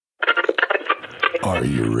Are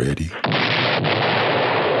you ready?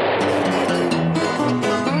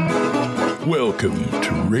 Welcome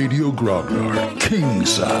to Radio Grognard King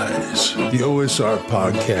Size, the OSR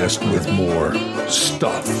podcast with more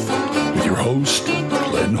stuff, with your host,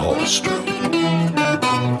 Glenn Hallstrom.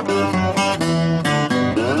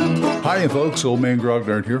 Hi, folks. Old Man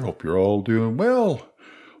Grognard here. Hope you're all doing well.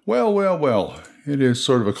 Well. It is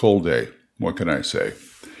sort of a cold day. What can I say?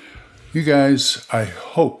 You guys, I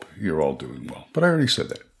hope you're all doing well. But I already said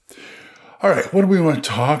that. All right, what do we want to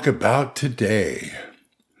talk about today?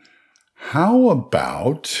 How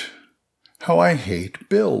about how I hate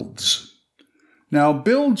builds? Now,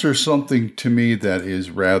 builds are something to me that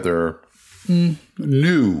is rather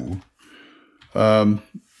new.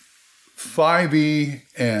 5e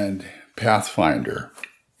and Pathfinder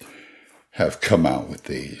have come out with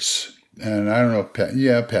these. And I don't know,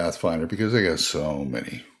 Pathfinder, because they got so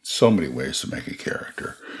many ways to make a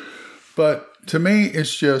character. But to me,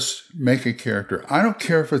 it's just make a character. I don't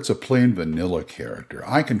care if it's a plain vanilla character.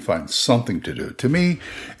 I can find something to do. To me,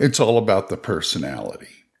 it's all about the personality.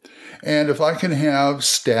 And if I can have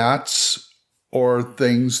stats or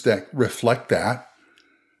things that reflect that,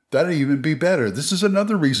 that'd even be better. This is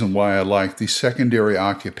another reason why I like the secondary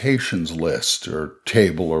occupations list or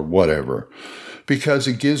table or whatever, because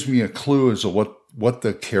it gives me a clue as to what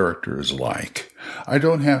the character is like. I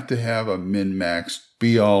don't have to have a min-max,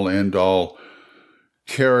 be-all, end-all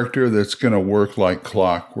character that's going to work like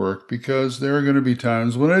clockwork, because there are going to be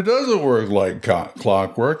times when it doesn't work like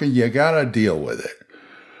clockwork, and you got to deal with it.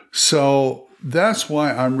 So that's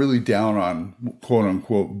why I'm really down on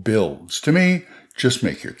quote-unquote builds. To me, just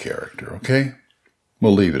make your character, okay?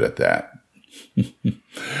 We'll leave it at that.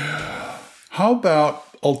 How about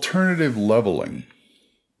alternative leveling?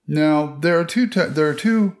 Now, there are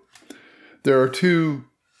two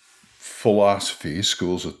philosophies,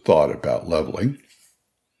 schools of thought about leveling.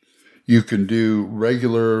 You can do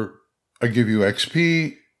regular, I give you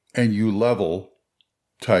XP and you level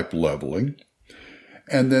type leveling.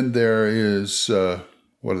 And then there is,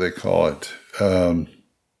 what do they call it?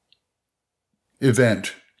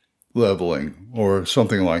 Event leveling or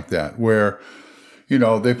something like that, where,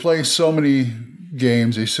 they play so many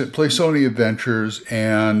games, they play so many adventures,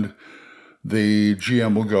 and the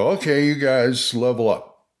GM will go, okay, you guys level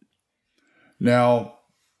up. Now,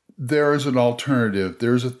 there is an alternative.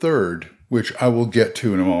 There's a third, which I will get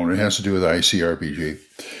to in a moment. It has to do with ICRPG.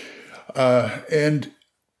 And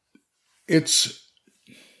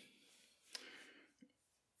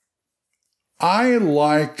I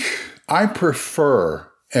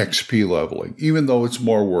prefer XP leveling, even though it's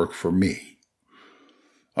more work for me.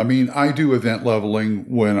 I mean, I do event leveling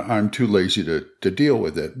when I'm too lazy to deal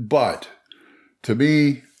with it. But to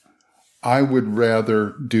me, I would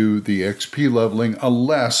rather do the XP leveling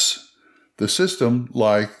unless the system,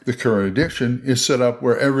 like the current edition, is set up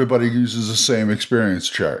where everybody uses the same experience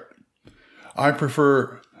chart. I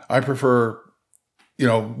prefer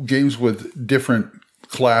games with different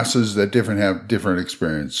classes that have different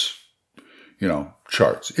experience,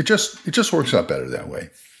 charts. It just works out better that way.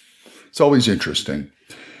 It's always interesting.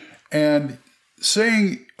 And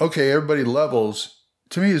saying, okay, everybody levels,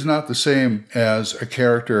 to me is not the same as a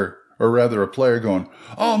character, or rather a player going,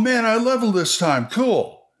 oh man, I leveled this time,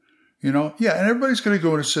 cool. And everybody's going to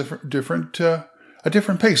go at a different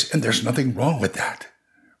pace. And there's nothing wrong with that,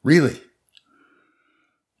 really.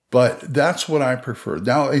 But that's what I prefer.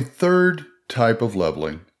 Now, a third type of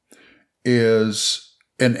leveling is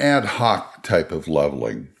an ad hoc type of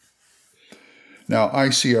leveling. Now,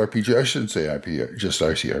 ICRPG, I shouldn't say just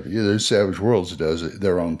ICRPG. There's Savage Worlds that does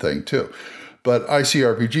their own thing too. But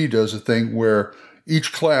ICRPG does a thing where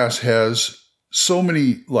each class has so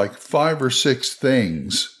many, like 5 or 6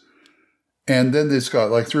 things. And then it's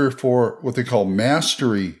got like 3 or 4, what they call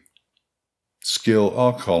mastery skill.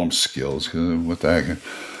 I'll call them skills, because what the heck,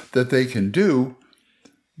 that they can do.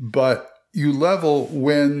 But you level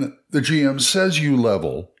when the GM says you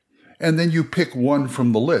level. And then you pick one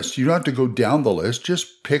from the list. You don't have to go down the list.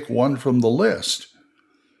 Just pick one from the list.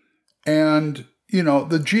 And, the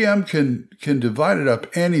GM can divide it up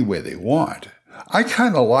any way they want. I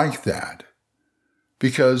kind of like that.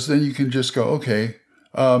 Because then you can just go, okay,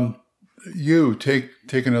 you take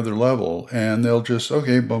another level. And they'll just,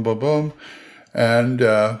 okay, boom, boom, boom. And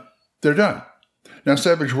they're done. Now,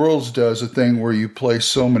 Savage Worlds does a thing where you play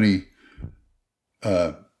so many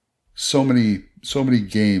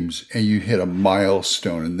games and you hit a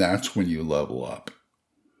milestone, and that's when you level up,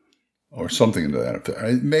 or something to that effect.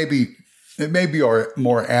 It may be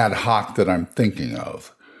more ad hoc that I'm thinking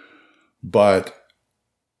of, but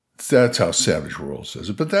that's how Savage Worlds does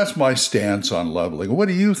it. But that's my stance on leveling. What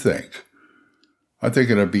do you think? I think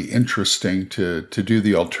it'd be interesting to do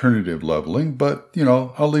the alternative leveling, but,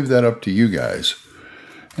 I'll leave that up to you guys.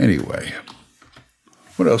 Anyway,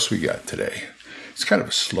 what else we got today? It's kind of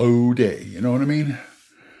a slow day, you know what I mean?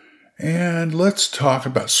 And let's talk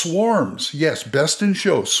about swarms. Yes, best in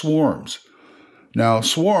show, swarms. Now,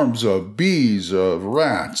 swarms of bees, of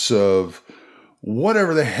rats, of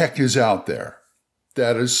whatever the heck is out there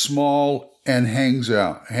that is small and hangs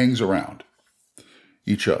around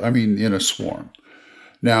each other. In a swarm.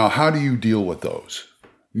 Now, how do you deal with those?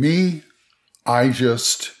 Me, I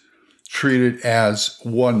just treat it as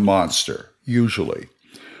one monster, usually.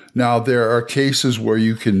 Now, there are cases where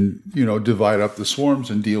you can, divide up the swarms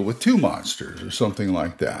and deal with two monsters or something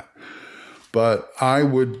like that. But I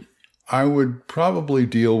would probably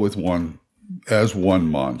deal with one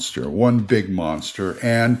monster, one big monster.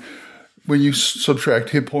 And when you subtract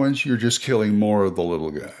hit points, you're just killing more of the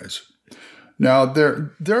little guys. Now,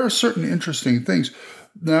 there are certain interesting things.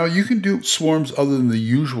 Now, you can do swarms other than the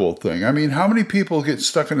usual thing. How many people get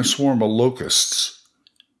stuck in a swarm of locusts?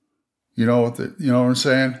 You know what I'm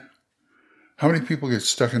saying? How many people get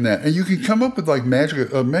stuck in that? And you can come up with like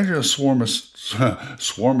magic. Imagine a swarm of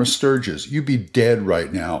sturges. You'd be dead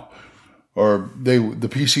right now, or the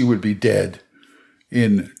PC would be dead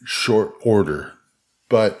in short order.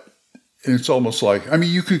 But it's almost like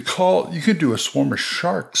you could do a swarm of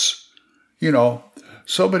sharks.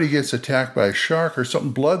 Somebody gets attacked by a shark or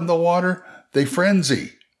something, blood in the water, they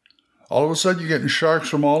frenzy. All of a sudden, you're getting sharks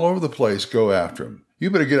from all over the place go after them. You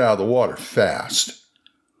better get out of the water fast.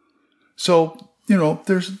 So,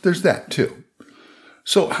 there's that too.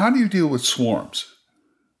 So how do you deal with swarms?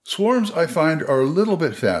 Swarms, I find, are a little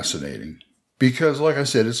bit fascinating because, like I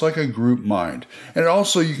said, it's like a group mind. And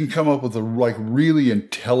also you can come up with a really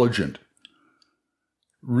intelligent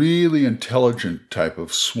type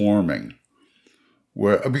of swarming.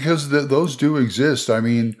 Because those do exist. I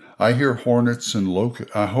hear hornets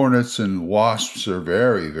and wasps are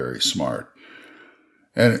very, very smart.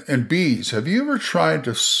 And bees. Have you ever tried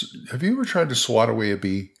to swat away a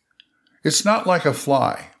bee? It's not like a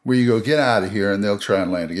fly where you go, get out of here, and they'll try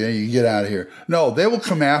and land again. You get out of here. No, they will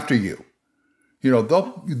come after you.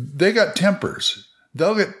 They got tempers.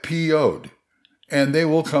 They'll get PO'd, and they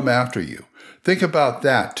will come after you. Think about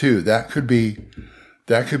that too. That could be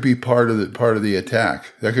part of the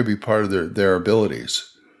attack. That could be part of their abilities.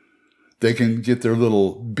 They can get their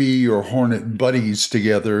little bee or hornet buddies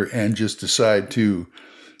together and just decide to,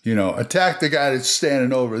 attack the guy that's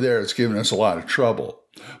standing over there. It's giving us a lot of trouble.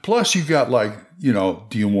 Plus, you've got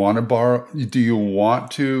do you want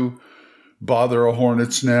to bother a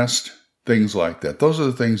hornet's nest? Things like that. Those are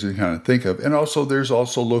the things you kind of think of. And also, there's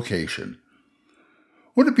also location.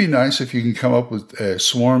 Wouldn't it be nice if you can come up with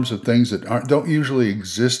swarms of things that don't usually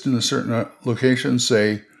exist in a certain location,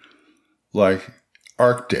 say, like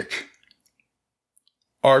Arctic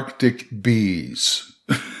bees,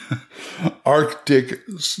 Arctic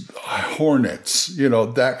hornets,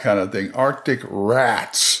 that kind of thing, Arctic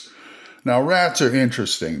rats. Now, rats are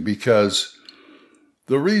interesting because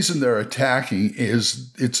the reason they're attacking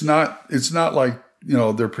is it's not like,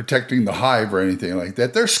 they're protecting the hive or anything like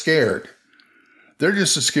that. They're scared. They're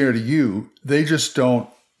just as scared of you. They just don't,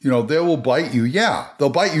 they will bite you. Yeah, they'll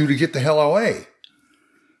bite you to get the hell away.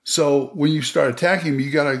 So when you start attacking them,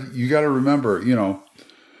 you gotta remember,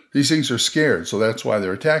 these things are scared. So that's why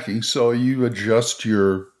they're attacking. So you adjust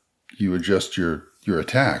your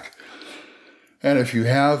attack. And if you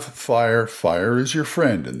have fire is your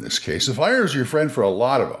friend in this case. The fire is your friend for a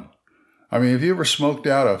lot of them. Have you ever smoked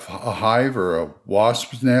out a hive or a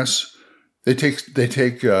wasp's nest? They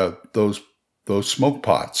take those smoke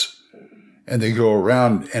pots and they go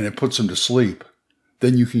around and it puts them to sleep.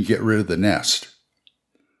 Then you can get rid of the nest.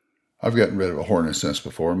 I've gotten rid of a hornet's nest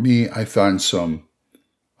before. I find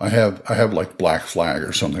I have like black flag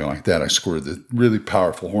or something like that. I scored the really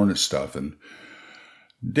powerful hornet stuff and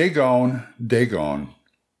they gone.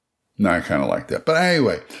 And I kind of like that. But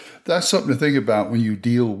anyway, that's something to think about when you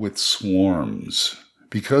deal with swarms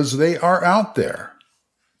because they are out there.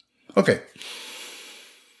 Okay.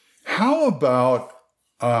 How about,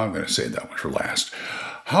 I'm going to save that one for last.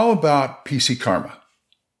 How about PC karma?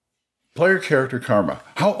 Player character karma.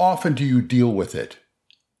 How often do you deal with it?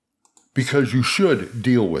 Because you should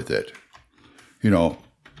deal with it.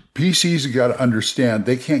 PCs have got to understand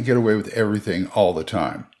they can't get away with everything all the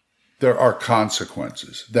time. There are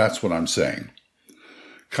consequences. That's what I'm saying.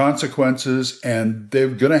 Consequences, and they're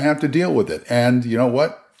going to have to deal with it. And you know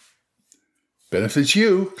what? Benefits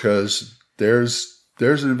you because there's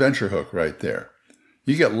an adventure hook right there.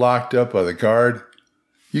 You get locked up by the guard,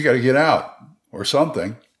 you got to get out or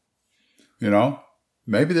something,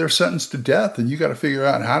 maybe they're sentenced to death, and you got to figure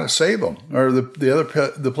out how to save them, or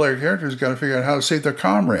the player character's got to figure out how to save their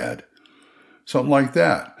comrade. Something like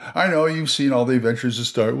that. I know you've seen all the adventures that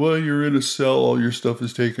start, well, you're in a cell, all your stuff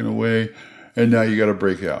is taken away, and now you got to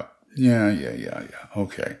break out. Yeah.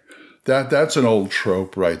 Okay. That's an old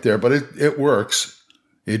trope right there, but it works.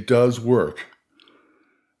 It does work.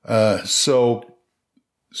 So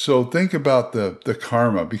think about the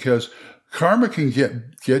karma, because karma can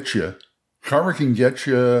get you. Karma can get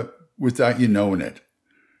you without you knowing it.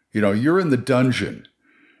 You're in the dungeon,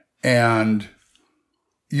 and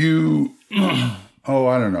you, I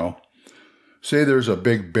don't know, say there's a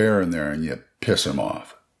big bear in there and you piss him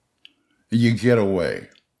off. You get away.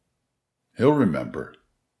 He'll remember.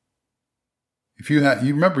 You have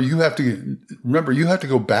to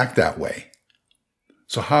go back that way.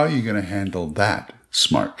 So how are you going to handle that,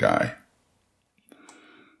 smart guy?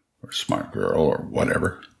 Or smart girl, or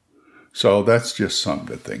whatever. So that's just something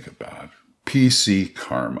to think about. PC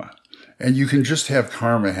karma. And you can just have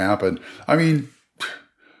karma happen. I mean,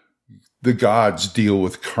 the gods deal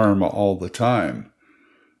with karma all the time.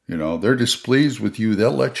 They're displeased with you.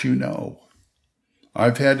 They'll let you know.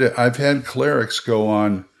 I've had clerics go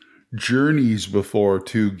on journeys before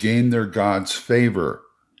to gain their god's favor,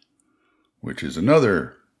 which is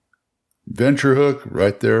another venture hook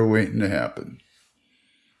right there waiting to happen.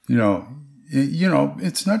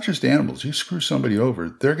 It's not just animals. You screw somebody over,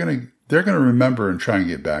 they're gonna remember and try and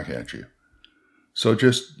get back at you. So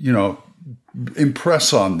just,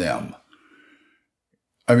 impress on them.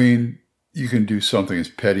 I mean, you can do something as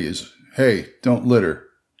petty as, hey, don't litter.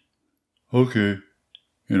 Okay.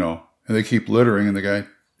 And they keep littering, and the guy,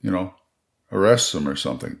 arrests them or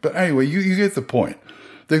something. But anyway, you get the point.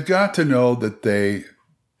 They've got to know that it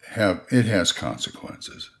has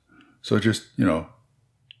consequences. So just,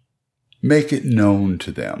 make it known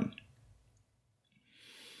to them.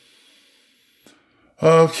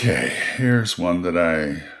 Okay, here's one that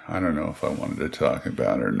I don't know if I wanted to talk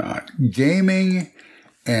about or not. Gaming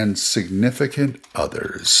and significant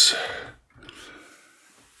others.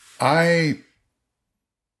 I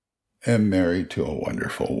am married to a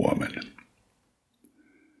wonderful woman.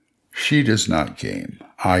 She does not game.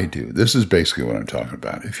 I do. This is basically what I'm talking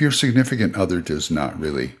about. If your significant other does not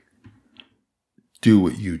really do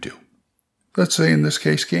what you do, let's say in this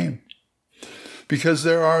case, game. Because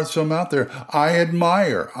there are some out there I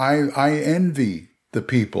admire. I envy the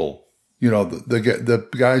people, the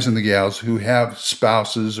guys and the gals who have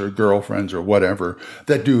spouses or girlfriends or whatever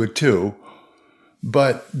that do it too.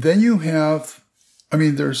 But then you have,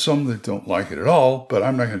 there's some that don't like it at all, but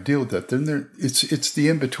I'm not going to deal with that. Then it's the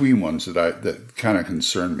in-between ones that kind of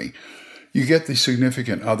concern me. You get the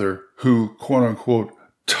significant other who, quote unquote,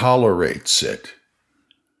 tolerates it.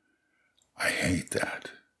 I hate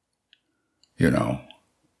that. I'm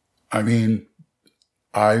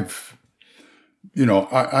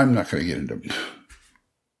not going to get into,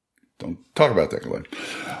 don't talk about that, Glenn.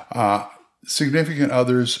 Significant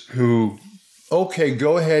others who, okay,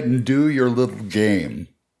 go ahead and do your little game.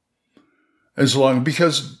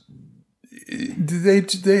 Because they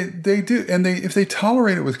do, and if they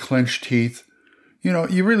tolerate it with clenched teeth,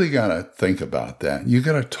 you really got to think about that. You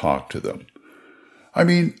got to talk to them.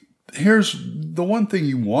 Here's the one thing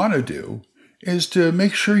you want to do is to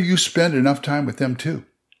make sure you spend enough time with them too,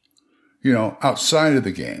 outside of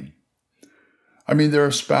the game. There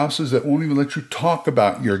are spouses that won't even let you talk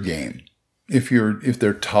about your game if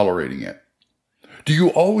they're tolerating it. Do you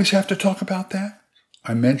always have to talk about that?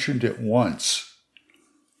 I mentioned it once,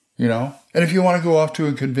 and if you want to go off to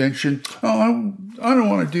a convention, I don't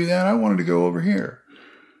want to do that. I wanted to go over here.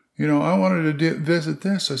 I wanted to visit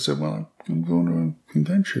this. I said, well, I'm going to a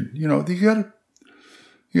convention. You got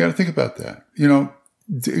to think about that.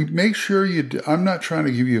 Make sure I'm not trying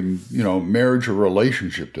to give you, marriage or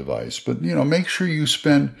relationship advice, but, make sure you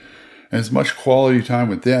spend as much quality time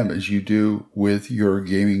with them as you do with your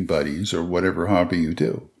gaming buddies or whatever hobby you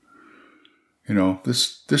do.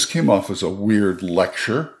 This came off as a weird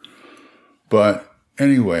lecture, but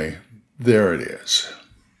anyway, there it is.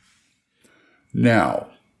 Now,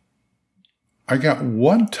 I got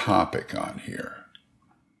one topic on here.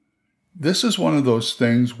 This is one of those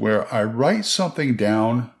things where I write something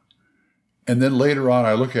down, and then later on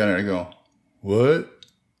I look at it and I go, what?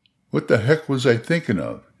 What the heck was I thinking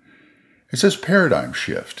of? It says paradigm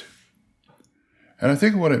shift. And I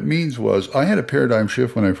think what it means was I had a paradigm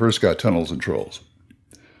shift when I first got Tunnels and Trolls,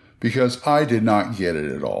 because I did not get it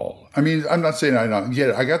at all. I'm not saying I don't get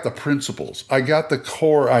it. I got the principles. I got the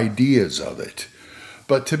core ideas of it.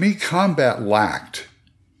 But to me, combat lacked.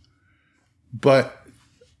 But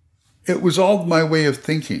it was all my way of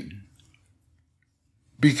thinking.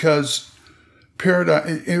 because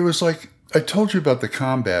Paradigm, it was like, I told you about the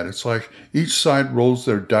combat. It's like each side rolls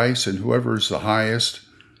their dice, and whoever is the highest,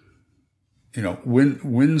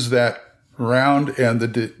 wins that round, and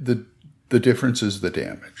the difference is the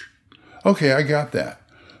damage. Okay, I got that.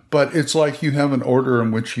 But it's like you have an order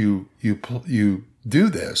in which you do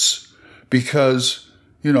this, because,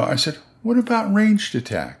 I said, what about ranged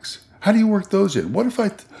attacks? How do you work those in? What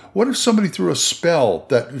if somebody threw a spell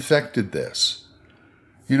that affected this?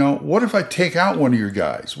 What if I take out one of your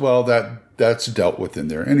guys? Well, that's dealt with in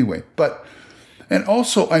there anyway. And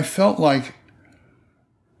also I felt like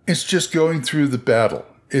it's just going through the battle.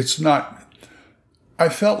 I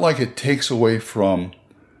felt like it takes away from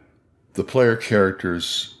the player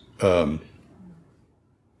character's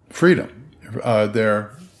freedom,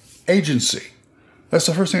 their agency. That's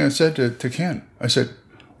the first thing I said to Ken. I said,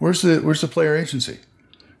 where's the player agency?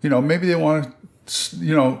 Maybe they want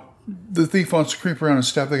to, the thief wants to creep around and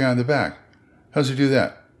stab the guy in the back. How does he do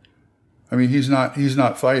that? I mean, he's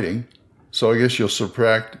not fighting, so I guess you'll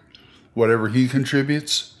subtract whatever he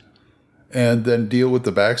contributes and then deal with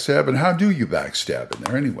the backstab. And how do you backstab in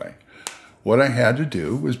there anyway? What I had to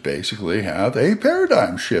do was basically have a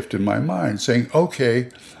paradigm shift in my mind, saying, okay,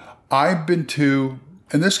 I've been to,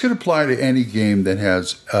 and this could apply to any game that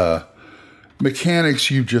has mechanics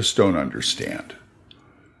you just don't understand.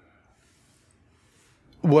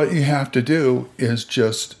 What you have to do is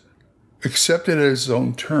just accept it as its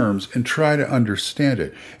own terms and try to understand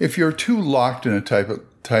it. If you're too locked in a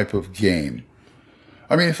type of game,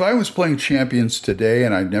 I mean, if I was playing Champions today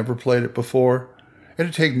and I'd never played it before,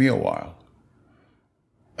 it'd take me a while.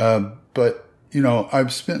 But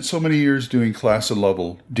I've spent so many years doing class and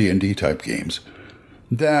level D&D type games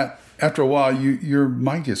that after a while your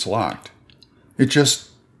mind gets locked. It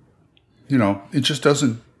just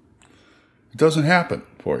doesn't happen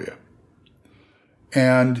for you.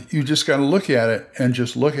 And you just got to look at it and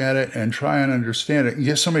try and understand it and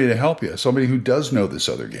get somebody to help you, somebody who does know this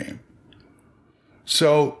other game.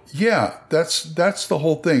 So yeah, that's the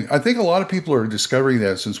whole thing. I think a lot of people are discovering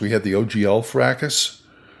that since we had the OGL fracas,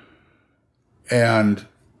 and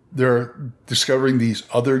they're discovering these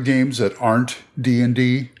other games that aren't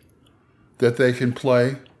D&D that they can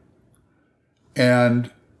play. And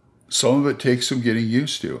some of it takes some getting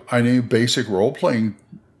used to. I know basic role-playing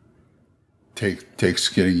takes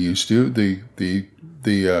getting used to. The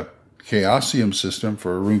Chaosium system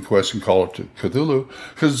for RuneQuest and Call of Cthulhu,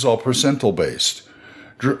 because it's all percentile based.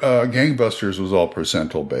 Gangbusters was all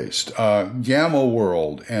percentile based. Gamma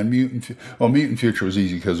World and Mutant Future was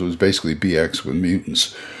easy because it was basically BX with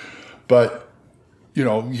mutants. But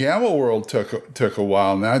Gamma World took a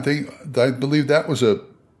while. Now I believe that was a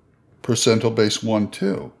percentile based one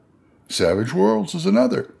too. Savage Worlds is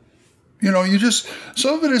another. Some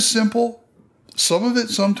of it is simple. Some of it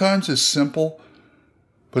sometimes is simple,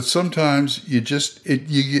 but sometimes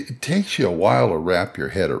it takes you a while to wrap your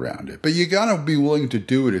head around it. But you got to be willing to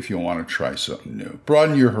do it if you want to try something new.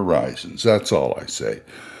 Broaden your horizons. That's all I say.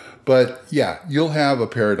 But yeah, you'll have a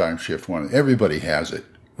paradigm shift one. Everybody has it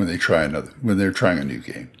when they're trying a new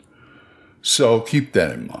game. So keep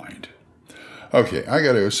that in mind. Okay, I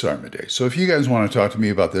got to go start my day. So if you guys want to talk to me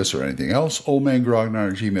about this or anything else,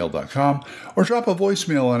 oldmangrognard@gmail.com, or drop a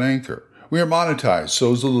voicemail on Anchor. We are monetized,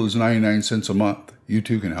 so as little as 99 cents a month. You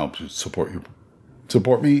too can help support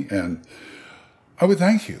me, and I would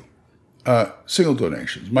thank you. Single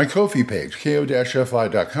donations. My Ko-fi page,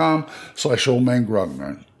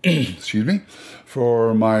 ko-fi.com/oldmangrognard. Excuse me.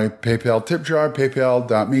 For my PayPal tip jar,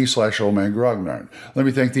 paypal.me/oldmangrognard. Let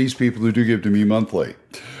me thank these people who do give to me monthly.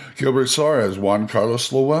 Gilbert Suarez, Juan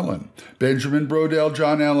Carlos Llewellyn, Benjamin Brodell,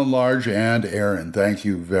 John Allen Large, and Aaron. Thank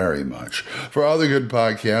you very much. For other good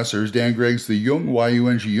podcasts, there's Dan Gregg's The Jung,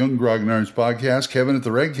 Y-U-N-G, Jung Grognard's podcast, Kevin at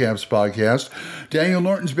the Red Caps podcast, Daniel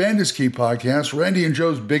Norton's Bandits Geek podcast, Randy and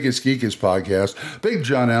Joe's Biggest Geekest podcast, Big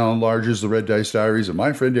John Allen Large's The Red Dice Diaries, and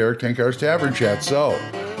my friend Eric Tenkar's Tavern Chat. So,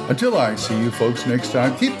 until I see you folks next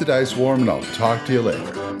time, keep the dice warm, and I'll talk to you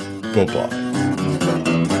later. Bye-bye.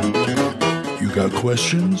 You got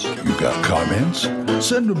questions? You got comments?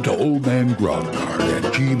 Send them to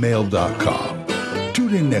oldmangrognard@gmail.com.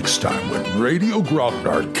 Tune in next time when Radio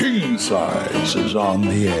Grognard King Size is on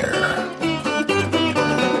the air.